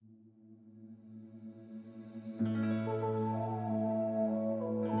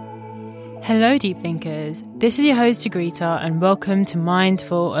Hello, deep thinkers. This is your host, Agrita, and welcome to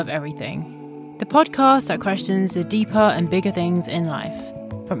Mindful of Everything, the podcast that questions the deeper and bigger things in life,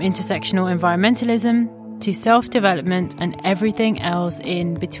 from intersectional environmentalism to self-development and everything else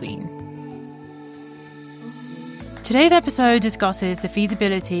in between. Today's episode discusses the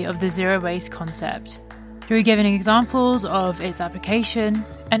feasibility of the zero waste concept, through giving examples of its application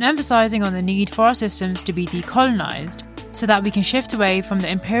and emphasising on the need for our systems to be decolonised so that we can shift away from the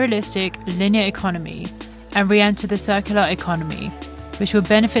imperialistic linear economy and re-enter the circular economy, which will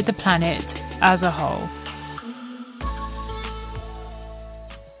benefit the planet as a whole.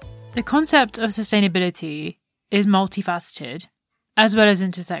 The concept of sustainability is multifaceted, as well as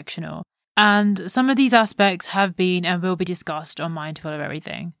intersectional, and some of these aspects have been and will be discussed on Mindful of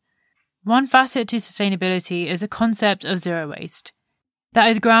Everything. One facet to sustainability is the concept of zero waste, that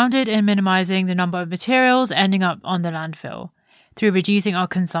is grounded in minimising the number of materials ending up on the landfill, through reducing our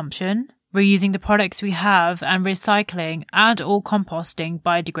consumption, reusing the products we have, and recycling and or composting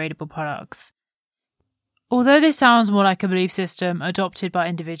biodegradable products. Although this sounds more like a belief system adopted by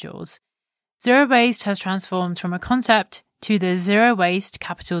individuals, zero waste has transformed from a concept to the zero waste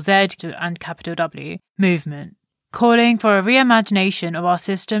capital Z and capital W movement, calling for a reimagination of our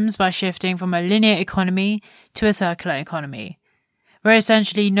systems by shifting from a linear economy to a circular economy, where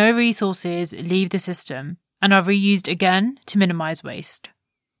essentially no resources leave the system and are reused again to minimise waste.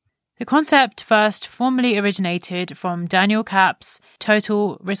 The concept first formally originated from Daniel Kapp's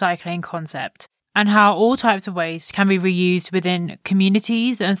total recycling concept, and how all types of waste can be reused within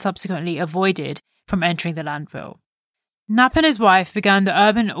communities and subsequently avoided from entering the landfill. Knapp and his wife began the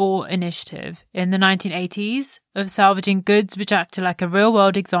Urban Ore initiative in the 1980s of salvaging goods which acted like a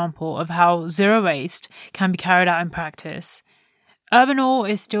real-world example of how zero waste can be carried out in practice. Urban Ore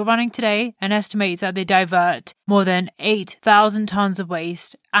is still running today and estimates that they divert more than 8,000 tonnes of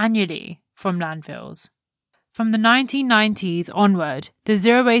waste annually from landfills. From the 1990s onward, the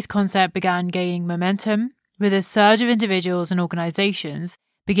zero waste concept began gaining momentum, with a surge of individuals and organisations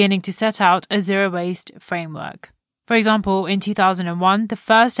beginning to set out a zero waste framework. For example, in 2001, the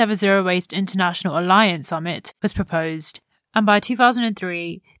first ever Zero Waste International Alliance Summit was proposed, and by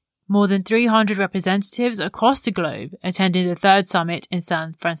 2003, more than 300 representatives across the globe attended the third summit in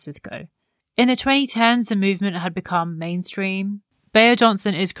San Francisco. In the 2010s, the movement had become mainstream. Bea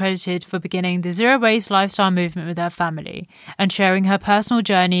Johnson is credited for beginning the zero waste lifestyle movement with her family and sharing her personal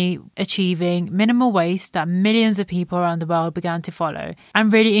journey achieving minimal waste that millions of people around the world began to follow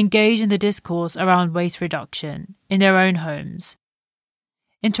and really engage in the discourse around waste reduction in their own homes.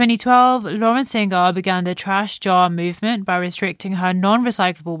 In 2012, Lauren Singer began the trash jar movement by restricting her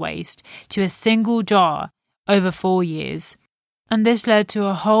non-recyclable waste to a single jar over 4 years, and this led to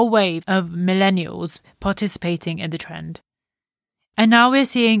a whole wave of millennials participating in the trend. And now we're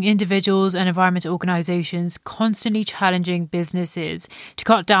seeing individuals and environmental organisations constantly challenging businesses to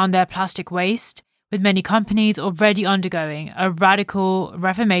cut down their plastic waste, with many companies already undergoing a radical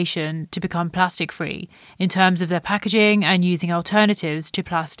reformation to become plastic-free in terms of their packaging and using alternatives to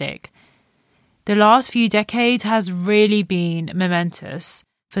plastic. The last few decades has really been momentous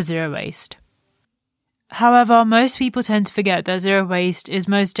for zero waste. However, most people tend to forget that zero waste is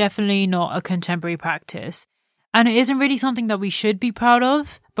most definitely not a contemporary practice, and it isn't really something that we should be proud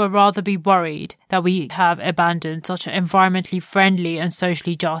of, but rather be worried that we have abandoned such an environmentally friendly and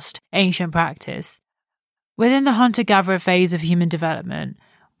socially just ancient practice. Within the hunter-gatherer phase of human development,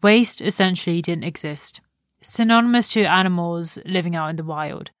 waste essentially didn't exist, synonymous to animals living out in the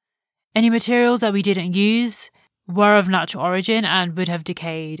wild. Any materials that we didn't use were of natural origin and would have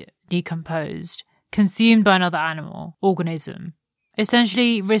decayed, decomposed, consumed by another animal, organism,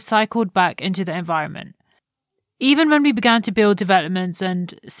 essentially recycled back into the environment. Even when we began to build developments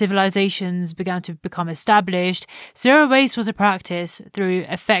and civilizations began to become established, zero waste was a practice through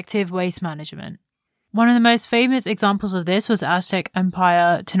effective waste management. One of the most famous examples of this was the Aztec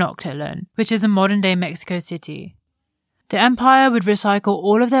Empire Tenochtitlan, which is in modern-day Mexico City. The empire would recycle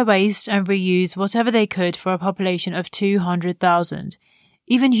all of their waste and reuse whatever they could for a population of 200,000.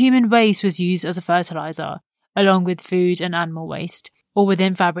 Even human waste was used as a fertilizer, along with food and animal waste, or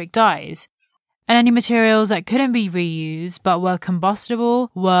within fabric dyes. And any materials that couldn't be reused but were combustible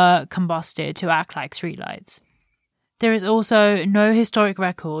were combusted to act like streetlights. There is also no historic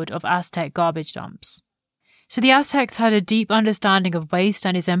record of Aztec garbage dumps. So the Aztecs had a deep understanding of waste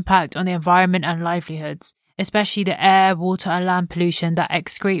and its impact on the environment and livelihoods, especially the air, water and land pollution that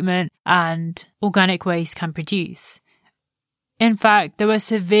excrement and organic waste can produce. In fact, there were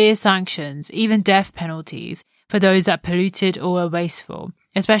severe sanctions, even death penalties, for those that polluted or were wasteful,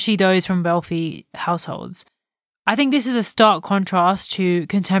 especially those from wealthy households. I think this is a stark contrast to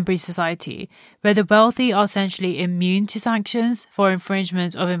contemporary society, where the wealthy are essentially immune to sanctions for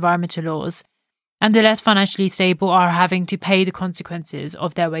infringement of environmental laws, and the less financially stable are having to pay the consequences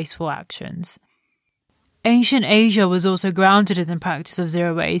of their wasteful actions. Ancient Asia was also grounded in the practice of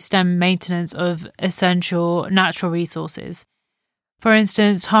zero waste and maintenance of essential natural resources. For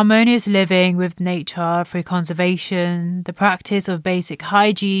instance, harmonious living with nature through conservation, the practice of basic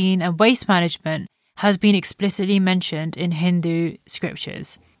hygiene and waste management has been explicitly mentioned in Hindu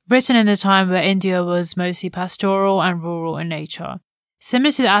scriptures, written in the time where India was mostly pastoral and rural in nature.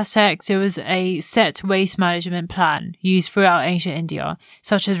 Similar to the Aztecs, there was a set waste management plan used throughout ancient India,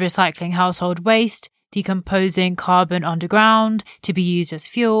 such as recycling household waste, decomposing carbon underground to be used as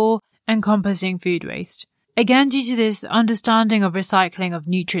fuel, and composting food waste. Again, due to this understanding of recycling of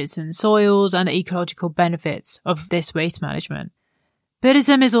nutrients in soils and the ecological benefits of this waste management.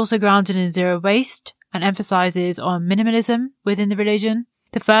 Buddhism is also grounded in zero waste and emphasizes on minimalism within the religion.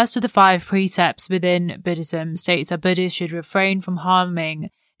 The first of the 5 precepts within Buddhism states that Buddhists should refrain from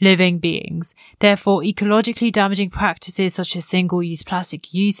harming living beings. Therefore, ecologically damaging practices such as single-use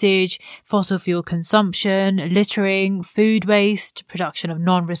plastic usage, fossil fuel consumption, littering, food waste, production of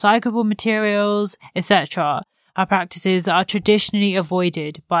non-recyclable materials, etc. are practices that are traditionally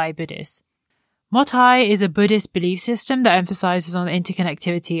avoided by Buddhists. Motai is a Buddhist belief system that emphasizes on the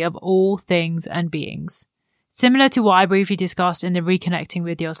interconnectivity of all things and beings. Similar to what I briefly discussed in the Reconnecting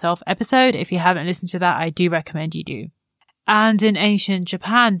with Yourself episode, if you haven't listened to that, I do recommend you do. And in ancient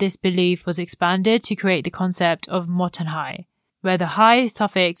Japan, this belief was expanded to create the concept of motenhai, where the hai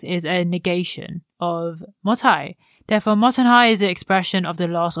suffix is a negation of motai. Therefore, motenhai is the expression of the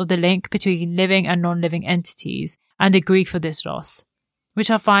loss of the link between living and non-living entities and the grief for this loss,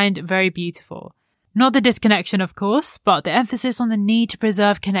 which I find very beautiful. Not the disconnection, of course, but the emphasis on the need to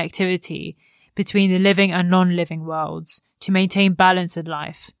preserve connectivity between the living and non-living worlds to maintain balance in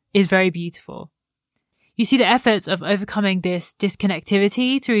life is very beautiful. You see the efforts of overcoming this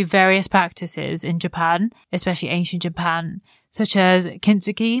disconnectivity through various practices in Japan, especially ancient Japan, such as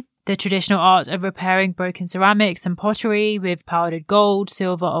kintsugi, the traditional art of repairing broken ceramics and pottery with powdered gold,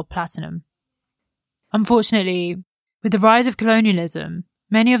 silver, or platinum. Unfortunately, with the rise of colonialism,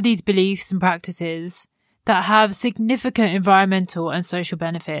 many of these beliefs and practices that have significant environmental and social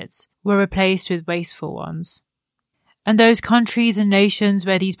benefits were replaced with wasteful ones. And those countries and nations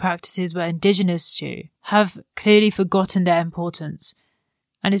where these practices were indigenous to have clearly forgotten their importance.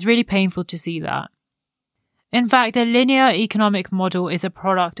 And it's really painful to see that. In fact, the linear economic model is a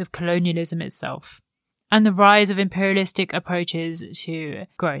product of colonialism itself and the rise of imperialistic approaches to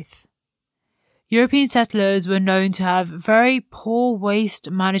growth. European settlers were known to have very poor waste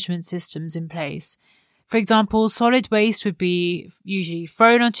management systems in place. For example, solid waste would be usually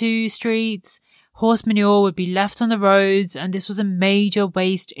thrown onto streets, horse manure would be left on the roads, and this was a major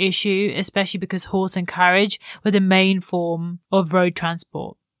waste issue, especially because horse and carriage were the main form of road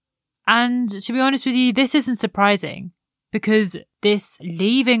transport. And to be honest with you, this isn't surprising, because this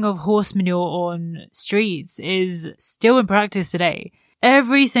leaving of horse manure on streets is still in practice today.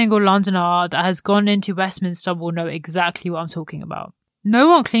 Every single Londoner that has gone into Westminster will know exactly what I'm talking about. No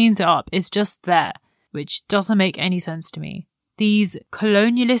one cleans it up, it's just there, which doesn't make any sense to me. These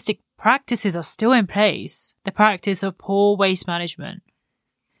colonialistic practices are still in place, the practice of poor waste management.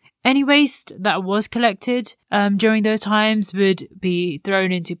 Any waste that was collected during those times would be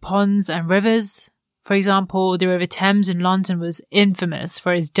thrown into ponds and rivers. For example, the River Thames in London was infamous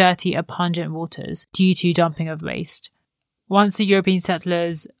for its dirty and pungent waters due to dumping of waste. Once the European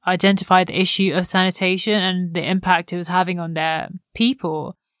settlers identified the issue of sanitation and the impact it was having on their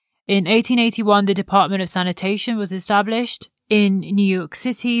people, in 1881 the Department of Sanitation was established in New York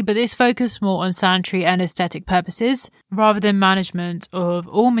City, but this focused more on sanitary and aesthetic purposes rather than management of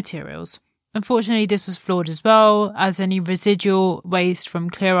all materials. Unfortunately, this was flawed as well, as any residual waste from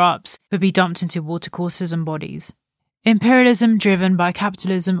clear-ups would be dumped into watercourses and bodies. Imperialism driven by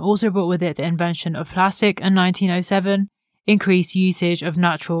capitalism also brought with it the invention of plastic in 1907, increased usage of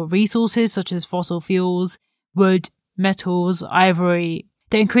natural resources such as fossil fuels, wood, metals, ivory.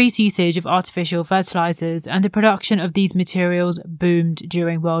 The increased usage of artificial fertilizers and the production of these materials boomed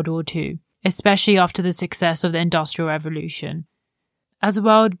during World War II, especially after the success of the Industrial Revolution. As the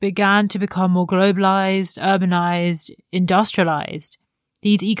world began to become more globalized, urbanized, industrialized,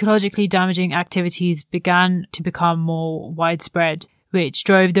 these ecologically damaging activities began to become more widespread, which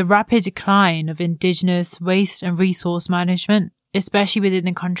drove the rapid decline of indigenous waste and resource management, especially within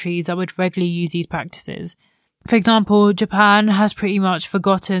the countries that would regularly use these practices. For example, Japan has pretty much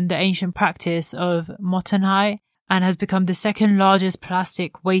forgotten the ancient practice of motenhai and has become the second largest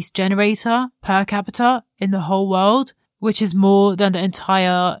plastic waste generator per capita in the whole world, which is more than the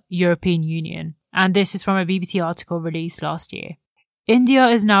entire European Union. And this is from a BBC article released last year. India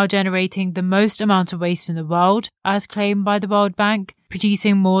is now generating the most amount of waste in the world, as claimed by the World Bank,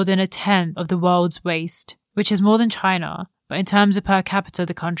 producing more than a tenth of the world's waste, which is more than China, but in terms of per capita,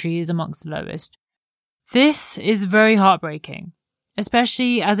 the country is amongst the lowest. This is very heartbreaking,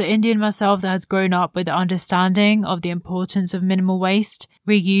 especially as an Indian myself that has grown up with the understanding of the importance of minimal waste,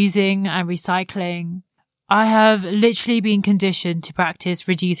 reusing and recycling. I have literally been conditioned to practice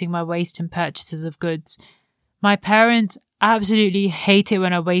reducing my waste in purchases of goods. My parents absolutely hate it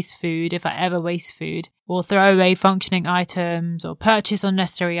when I waste food, if I ever waste food, or throw away functioning items or purchase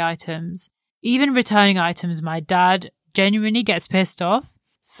unnecessary items. Even returning items, my dad genuinely gets pissed off.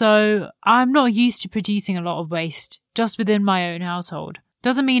 So I'm not used to producing a lot of waste just within my own household.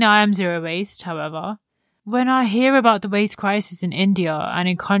 Doesn't mean I am zero waste, however. When I hear about the waste crisis in India and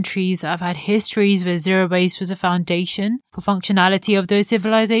in countries that have had histories where zero waste was a foundation for functionality of those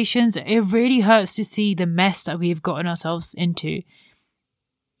civilizations, it really hurts to see the mess that we've gotten ourselves into.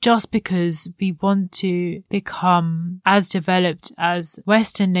 Just because we want to become as developed as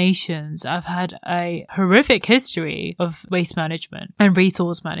Western nations have had a horrific history of waste management and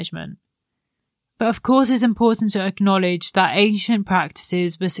resource management. But of course, it's important to acknowledge that ancient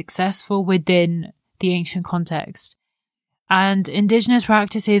practices were successful within the ancient context. And indigenous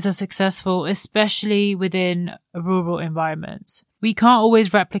practices are successful, especially within rural environments. We can't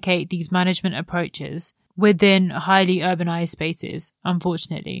always replicate these management approaches within highly urbanized spaces,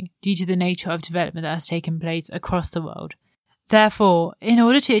 unfortunately, due to the nature of development that has taken place across the world. Therefore, in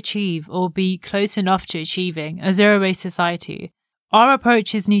order to achieve or be close enough to achieving a zero-waste society, our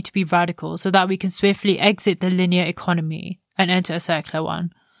approaches need to be radical so that we can swiftly exit the linear economy and enter a circular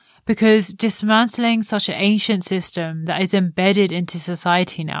one. Because dismantling such an ancient system that is embedded into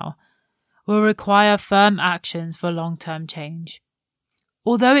society now will require firm actions for long-term change.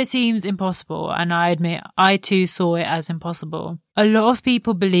 Although it seems impossible, and I admit I too saw it as impossible, a lot of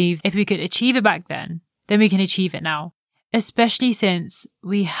people believe if we could achieve it back then we can achieve it now, especially since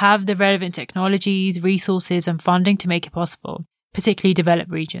we have the relevant technologies, resources and funding to make it possible, particularly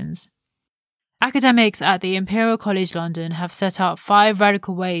developed regions. Academics at the Imperial College London have set out 5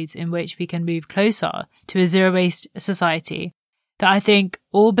 radical ways in which we can move closer to a zero-waste society that I think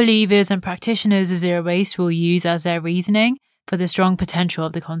all believers and practitioners of zero waste will use as their reasoning for the strong potential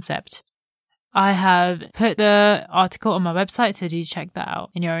of the concept. I have put the article on my website, so do check that out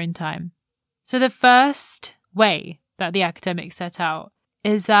in your own time. So the first way that the academics set out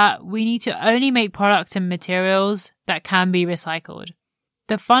is that we need to only make products and materials that can be recycled.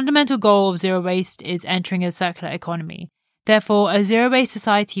 The fundamental goal of zero waste is entering a circular economy. Therefore, a zero-waste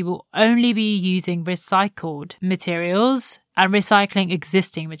society will only be using recycled materials and recycling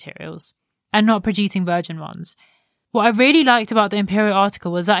existing materials, and not producing virgin ones. What I really liked about the Imperial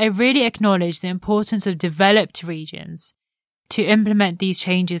article was that it really acknowledged the importance of developed regions to implement these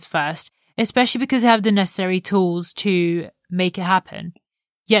changes first, especially because they have the necessary tools to make it happen.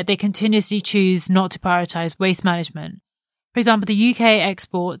 Yet they continuously choose not to prioritize waste management. For example, the UK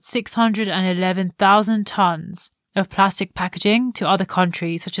exports 611,000 tons of plastic packaging to other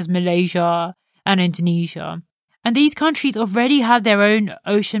countries such as Malaysia and Indonesia. And these countries already have their own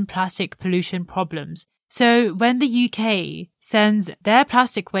ocean plastic pollution problems. So when the UK sends their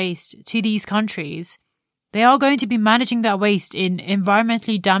plastic waste to these countries, they are going to be managing that waste in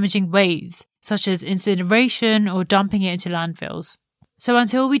environmentally damaging ways, such as incineration or dumping it into landfills. So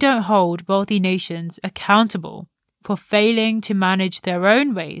until we don't hold wealthy nations accountable for failing to manage their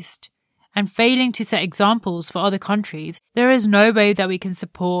own waste and failing to set examples for other countries, there is no way that we can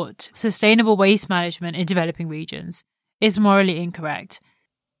support sustainable waste management in developing regions. It's morally incorrect.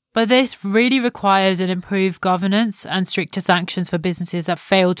 But this really requires an improved governance and stricter sanctions for businesses that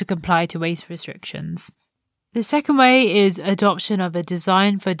fail to comply to waste restrictions. The second way is adoption of a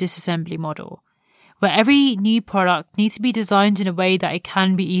design for disassembly model, where every new product needs to be designed in a way that it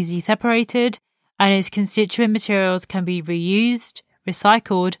can be easily separated and its constituent materials can be reused,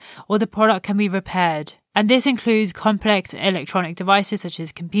 recycled, or the product can be repaired. And this includes complex electronic devices such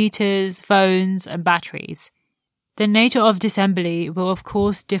as computers, phones, and batteries. The nature of disassembly will of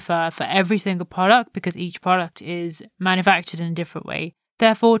course differ for every single product because each product is manufactured in a different way.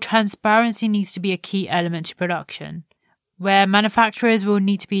 Therefore, transparency needs to be a key element to production, where manufacturers will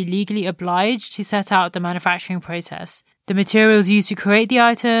need to be legally obliged to set out the manufacturing process, the materials used to create the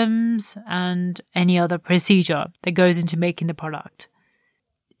items, and any other procedure that goes into making the product.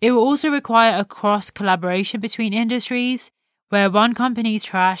 It will also require a cross-collaboration between industries, where one company's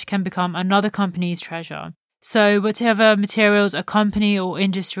trash can become another company's treasure. So whatever materials a company or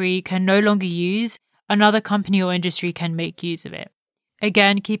industry can no longer use, another company or industry can make use of it.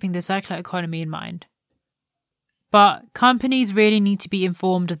 Again, keeping the circular economy in mind. But companies really need to be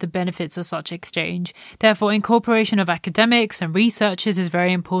informed of the benefits of such exchange. Therefore, incorporation of academics and researchers is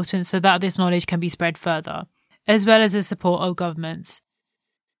very important so that this knowledge can be spread further, as well as the support of governments.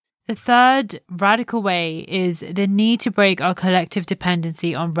 The third radical way is the need to break our collective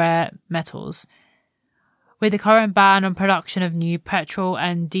dependency on rare metals. With the current ban on production of new petrol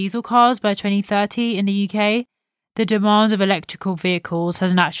and diesel cars by 2030 in the UK, the demand of electrical vehicles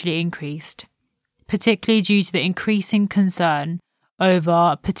has naturally increased, particularly due to the increasing concern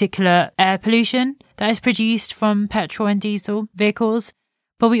over particular air pollution that is produced from petrol and diesel vehicles.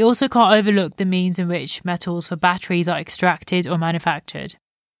 But we also can't overlook the means in which metals for batteries are extracted or manufactured.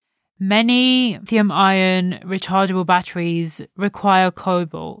 Many lithium-ion rechargeable batteries require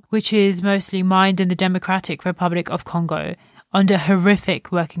cobalt, which is mostly mined in the Democratic Republic of Congo under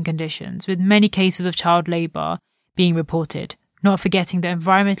horrific working conditions, with many cases of child labour being reported, not forgetting the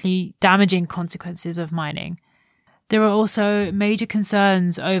environmentally damaging consequences of mining. There are also major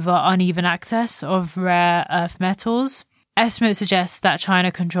concerns over uneven access of rare earth metals. Estimates suggest that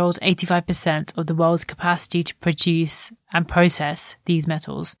China controls 85% of the world's capacity to produce and process these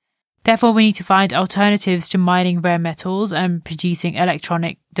metals. Therefore, we need to find alternatives to mining rare metals and producing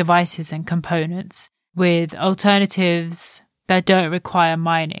electronic devices and components, with alternatives that don't require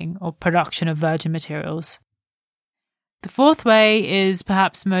mining or production of virgin materials. The fourth way is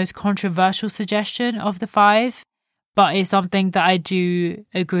perhaps the most controversial suggestion of the five, but it's something that I do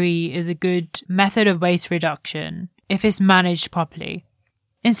agree is a good method of waste reduction if it's managed properly.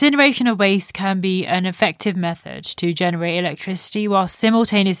 Incineration of waste can be an effective method to generate electricity while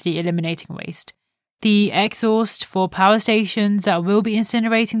simultaneously eliminating waste. The exhaust for power stations that will be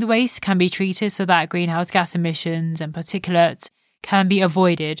incinerating the waste can be treated so that greenhouse gas emissions and particulates can be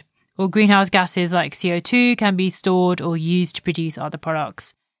avoided, or greenhouse gases like CO2 can be stored or used to produce other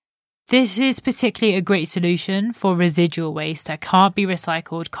products. This is particularly a great solution for residual waste that can't be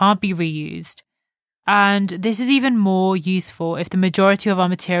recycled, can't be reused. And this is even more useful if the majority of our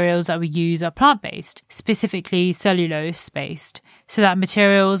materials that we use are plant-based, specifically cellulose-based, so that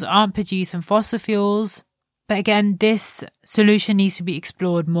materials aren't produced from fossil fuels. But again, this solution needs to be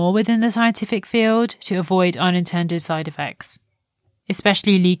explored more within the scientific field to avoid unintended side effects,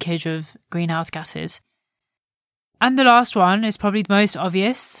 especially leakage of greenhouse gases. And the last one is probably the most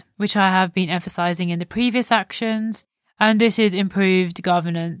obvious, which I have been emphasizing in the previous actions, and this is improved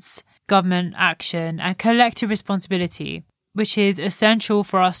governance, government action, and collective responsibility, which is essential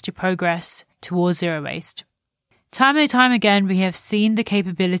for us to progress towards zero waste. Time and time again, we have seen the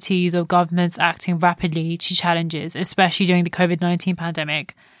capabilities of governments acting rapidly to challenges, especially during the COVID-19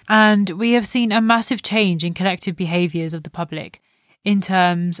 pandemic, and we have seen a massive change in collective behaviours of the public in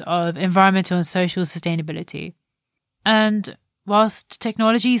terms of environmental and social sustainability. And whilst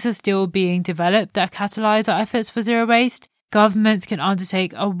technologies are still being developed that catalyse our efforts for zero waste, governments can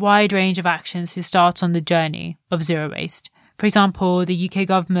undertake a wide range of actions to start on the journey of zero waste. For example, the UK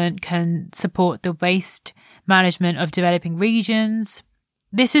government can support the waste management of developing regions.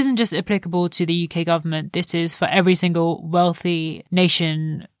 This isn't just applicable to the UK government, this is for every single wealthy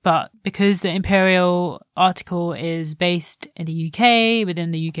nation. But because the Imperial article is based in the UK,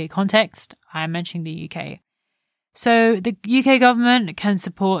 within the UK context, I am mentioning the UK. So the UK government can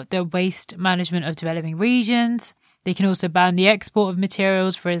support the waste management of developing regions. They can also ban the export of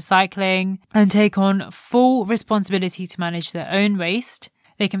materials for recycling and take on full responsibility to manage their own waste.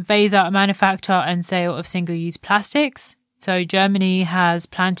 They can phase out manufacture and sale of single-use plastics. So Germany has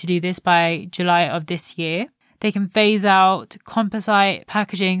planned to do this by July of this year. They can phase out composite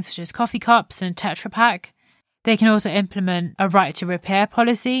packaging such as coffee cups and Tetra Pak. They can also implement a right to repair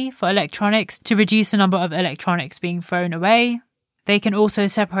policy for electronics to reduce the number of electronics being thrown away. They can also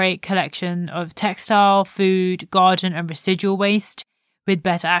separate collection of textile, food, garden and residual waste with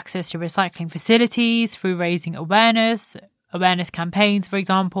better access to recycling facilities through raising awareness campaigns, for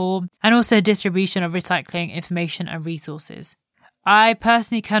example, and also distribution of recycling information and resources. I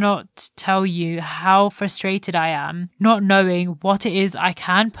personally cannot tell you how frustrated I am not knowing what it is I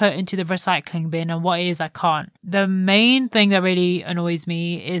can put into the recycling bin and what it is I can't. The main thing that really annoys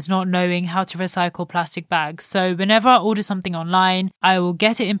me is not knowing how to recycle plastic bags. So whenever I order something online, I will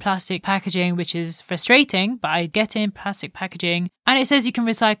get it in plastic packaging, which is frustrating, but I get it in plastic packaging and it says you can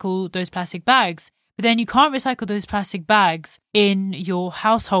recycle those plastic bags. But then you can't recycle those plastic bags in your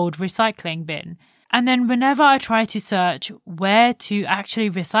household recycling bin. And then whenever I try to search where to actually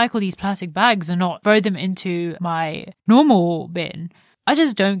recycle these plastic bags and not throw them into my normal bin, I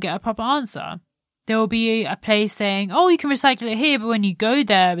just don't get a proper answer. there will be a place saying, oh, you can recycle it here, but when you go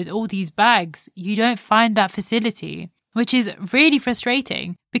there with all these bags, you don't find that facility, which is really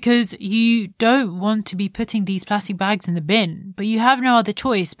frustrating because you don't want to be putting these plastic bags in the bin, but you have no other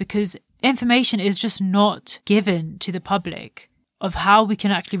choice because information is just not given to the public of how we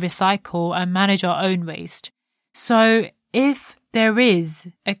can actually recycle and manage our own waste. So if there is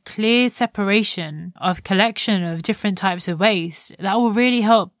a clear separation of collection of different types of waste, that will really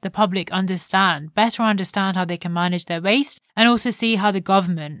help the public better understand how they can manage their waste, and also see how the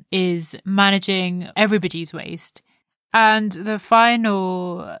government is managing everybody's waste. And the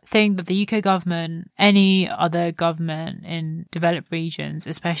final thing that the UK government, any other government in developed regions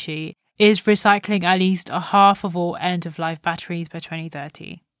especially, is recycling at least a half of all end-of-life batteries by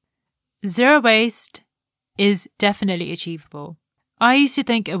 2030. Zero waste is definitely achievable. I used to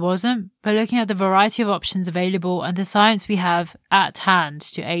think it wasn't, but looking at the variety of options available and the science we have at hand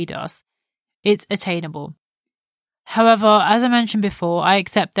to aid us, it's attainable. However, as I mentioned before, I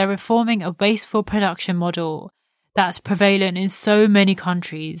accept that reforming a wasteful production model that's prevalent in so many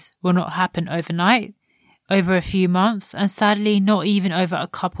countries will not happen overnight, over a few months, and sadly not even over a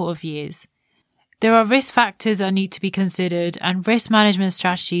couple of years. There are risk factors that need to be considered and risk management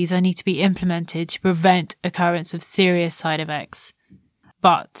strategies that need to be implemented to prevent occurrence of serious side effects.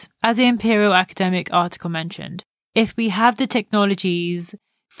 But, as the Imperial Academic article mentioned, if we have the technologies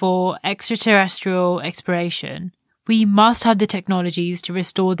for extraterrestrial exploration, we must have the technologies to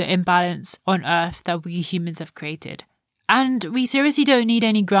restore the imbalance on Earth that we humans have created. And we seriously don't need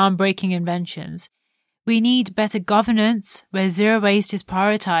any groundbreaking inventions. We need better governance where zero waste is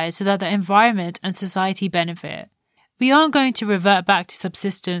prioritized so that the environment and society benefit. We aren't going to revert back to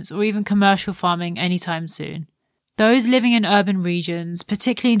subsistence or even commercial farming anytime soon. Those living in urban regions,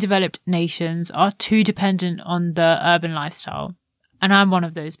 particularly in developed nations, are too dependent on the urban lifestyle. And I'm one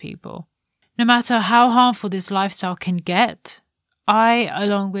of those people. No matter how harmful this lifestyle can get, I,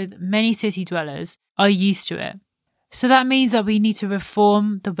 along with many city dwellers, are used to it. So that means that we need to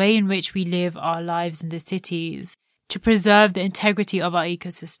reform the way in which we live our lives in the cities to preserve the integrity of our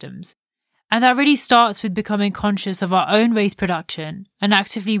ecosystems. And that really starts with becoming conscious of our own waste production and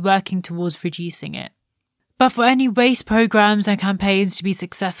actively working towards reducing it. But for any waste programs and campaigns to be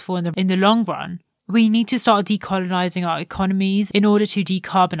successful in the long run, we need to start decolonizing our economies in order to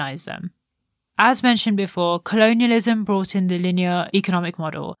decarbonize them. As mentioned before, colonialism brought in the linear economic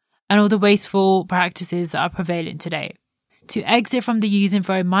model and all the wasteful practices that are prevalent today. To exit from the use and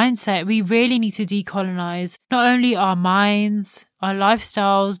throw mindset, we really need to decolonize not only our minds, our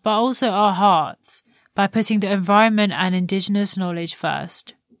lifestyles, but also our hearts by putting the environment and indigenous knowledge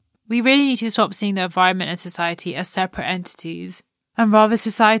first. We really need to stop seeing the environment and society as separate entities, and rather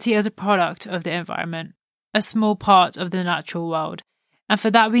society as a product of the environment, a small part of the natural world. And for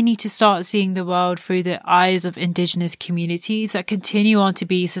that, we need to start seeing the world through the eyes of indigenous communities that continue on to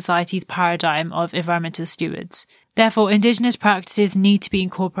be society's paradigm of environmental stewards. Therefore, indigenous practices need to be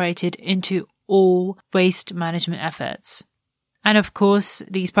incorporated into all waste management efforts. And of course,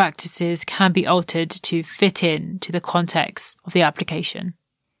 these practices can be altered to fit in to the context of the application.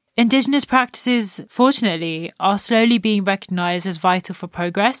 Indigenous practices, fortunately, are slowly being recognised as vital for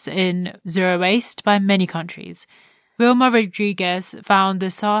progress in zero waste by many countries. Wilma Rodriguez found the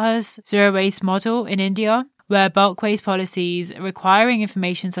Sahas zero waste model in India, where bulk waste policies requiring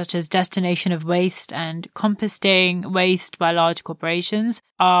information such as destination of waste and composting waste by large corporations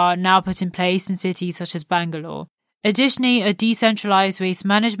are now put in place in cities such as Bangalore. Additionally, a decentralized waste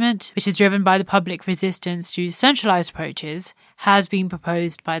management, which is driven by the public resistance to centralized approaches, has been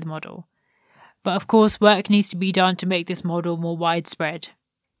proposed by the model. But of course, work needs to be done to make this model more widespread.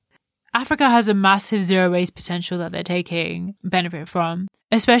 Africa has a massive zero waste potential that they're taking benefit from,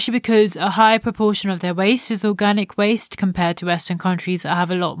 especially because a high proportion of their waste is organic waste compared to Western countries that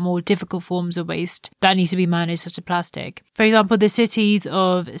have a lot more difficult forms of waste that need to be managed, such as plastic. For example, the cities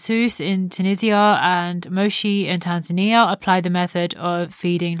of Sousse in Tunisia and Moshi in Tanzania apply the method of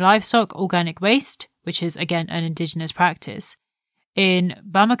feeding livestock organic waste, which is again an indigenous practice. In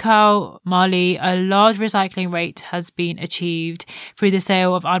Bamako, Mali, a large recycling rate has been achieved through the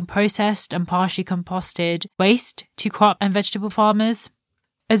sale of unprocessed and partially composted waste to crop and vegetable farmers.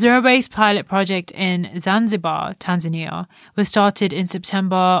 A zero-waste pilot project in Zanzibar, Tanzania, was started in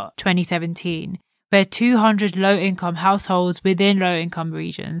September 2017, where 200 low-income households within low-income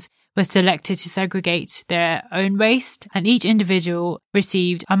regions were selected to segregate their own waste, and each individual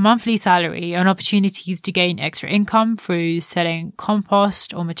received a monthly salary and opportunities to gain extra income through selling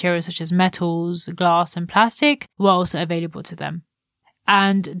compost or materials such as metals, glass and plastic were also available to them.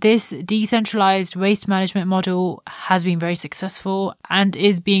 And this decentralized waste management model has been very successful and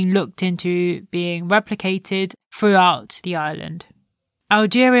is being looked into being replicated throughout the island.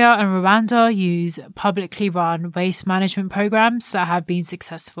 Algeria and Rwanda use publicly run waste management programs that have been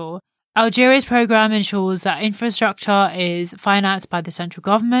successful. Algeria's program ensures that infrastructure is financed by the central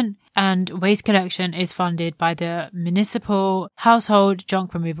government and waste collection is funded by the municipal household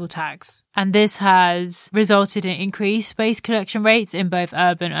junk removal tax. And this has resulted in increased waste collection rates in both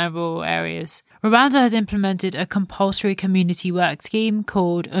urban and rural areas. Rwanda has implemented a compulsory community work scheme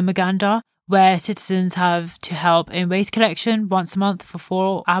called Umuganda, where citizens have to help in waste collection once a month for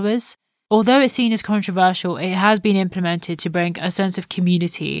 4 hours. Although it's seen as controversial, it has been implemented to bring a sense of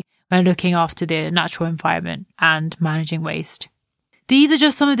community when looking after the natural environment and managing waste. These are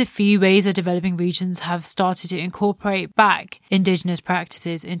just some of the few ways that developing regions have started to incorporate back Indigenous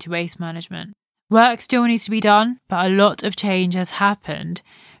practices into waste management. Work still needs to be done, but a lot of change has happened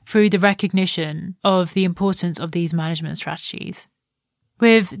through the recognition of the importance of these management strategies.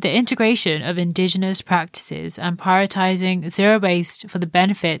 With the integration of Indigenous practices and prioritising zero waste for the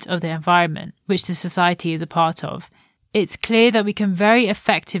benefit of the environment, which the society is a part of, it's clear that we can very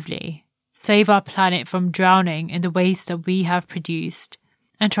effectively save our planet from drowning in the waste that we have produced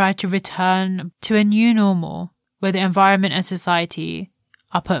and try to return to a new normal where the environment and society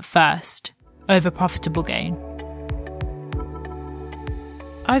are put first over profitable gain.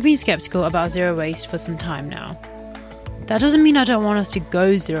 I've been sceptical about zero waste for some time now. That doesn't mean I don't want us to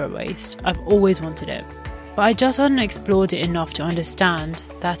go zero waste. I've always wanted it. But I just hadn't explored it enough to understand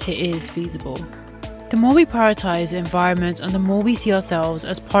that it is feasible. The more we prioritise the environment and the more we see ourselves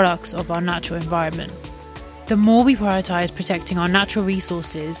as products of our natural environment, the more we prioritise protecting our natural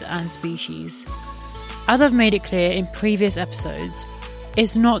resources and species. As I've made it clear in previous episodes,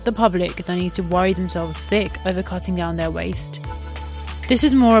 it's not the public that needs to worry themselves sick over cutting down their waste. This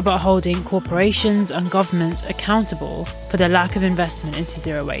is more about holding corporations and governments accountable for the lack of investment into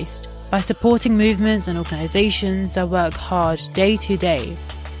zero waste by supporting movements and organisations that work hard day to day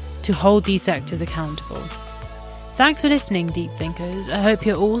to hold these sectors accountable. Thanks for listening, Deep Thinkers. I hope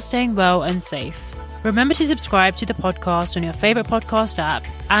you're all staying well and safe. Remember to subscribe to the podcast on your favourite podcast app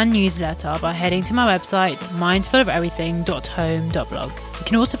and newsletter by heading to my website, mindfuloferything.home.blog. You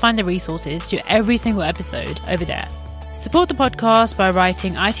can also find the resources to every single episode over there. Support the podcast by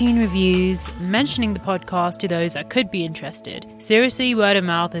writing iTunes reviews, mentioning the podcast to those that could be interested. Seriously, word of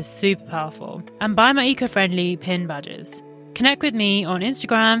mouth is super powerful. And buy my eco-friendly pin badges. Connect with me on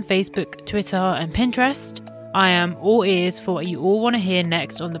Instagram, Facebook, Twitter, and Pinterest. I am all ears for what you all want to hear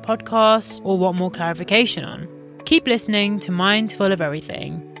next on the podcast or want more clarification on. Keep listening to Mindful of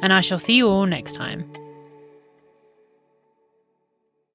Everything, and I shall see you all next time.